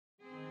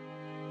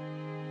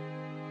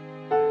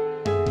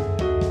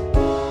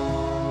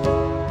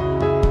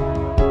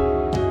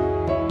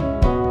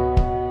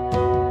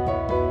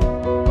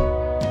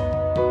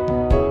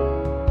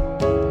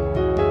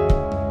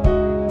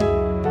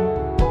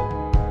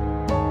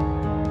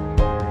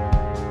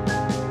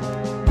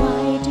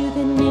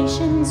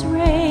nations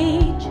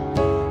rage,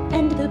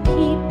 and the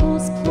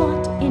peoples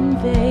plot in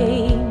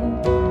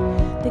vain.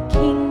 The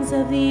kings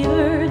of the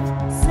earth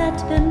set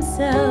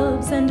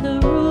themselves, and the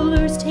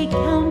rulers take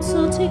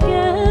counsel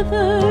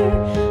together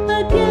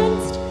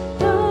against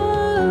the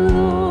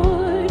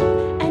Lord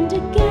and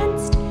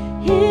against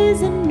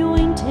his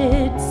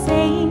anointed,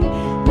 saying,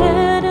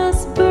 "Let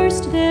us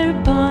burst their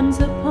bonds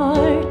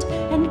apart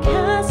and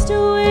cast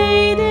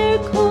away their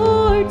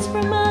cords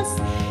from us."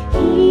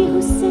 He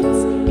who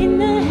sits in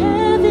the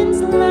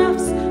heavens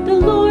laughs, the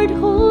Lord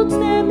holds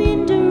them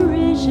in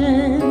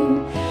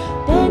derision.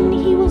 Then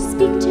he will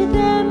speak to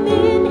them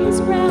in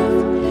his wrath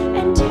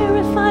and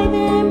terrify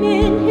them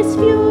in his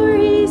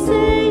fury,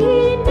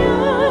 saying,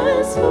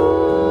 "As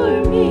for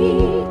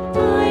me,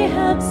 I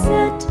have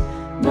set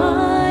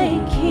my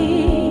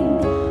King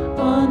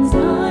on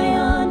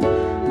Zion,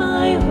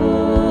 my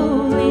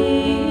holy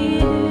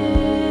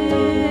hill."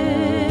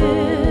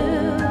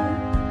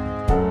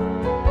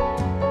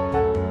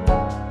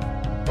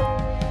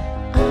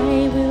 I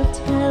will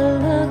tell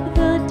of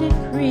the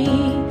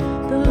decree.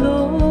 The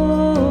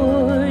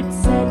Lord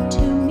said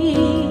to me,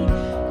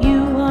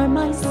 "You are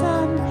my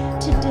son,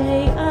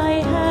 today I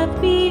have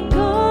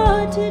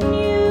begotten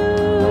you."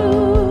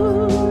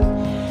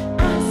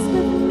 Ask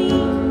of me,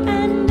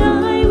 and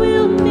I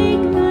will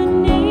make the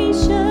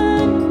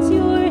nations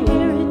your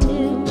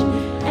heritage,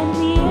 and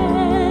the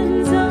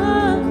ends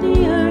of the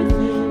earth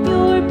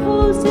your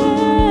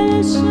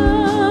possession.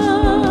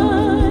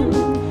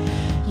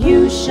 You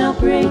shall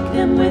break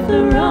them with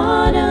a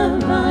rod of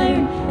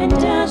iron and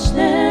dash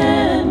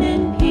them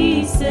in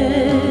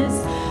pieces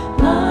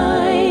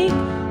like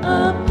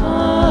a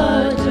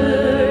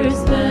potter's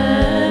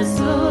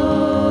vessel.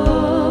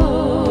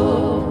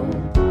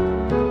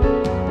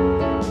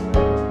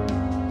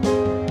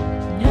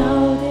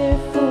 Now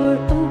therefore,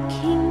 O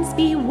kings,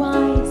 be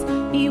wise,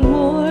 be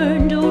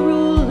warned, O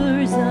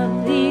rulers of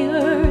the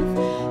earth.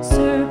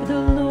 Serve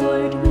the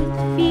Lord with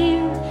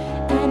fear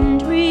and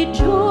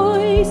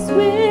rejoice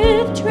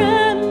with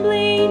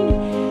trembling.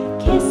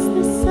 Kiss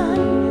the Son,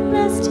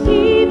 lest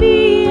he be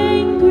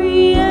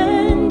angry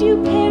and you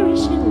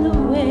perish in the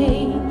way,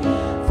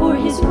 for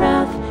his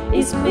wrath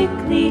is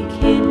quickly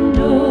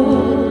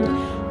kindled.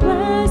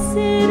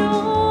 Blessed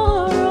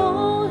are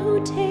all who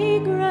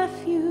take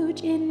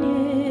refuge in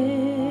him.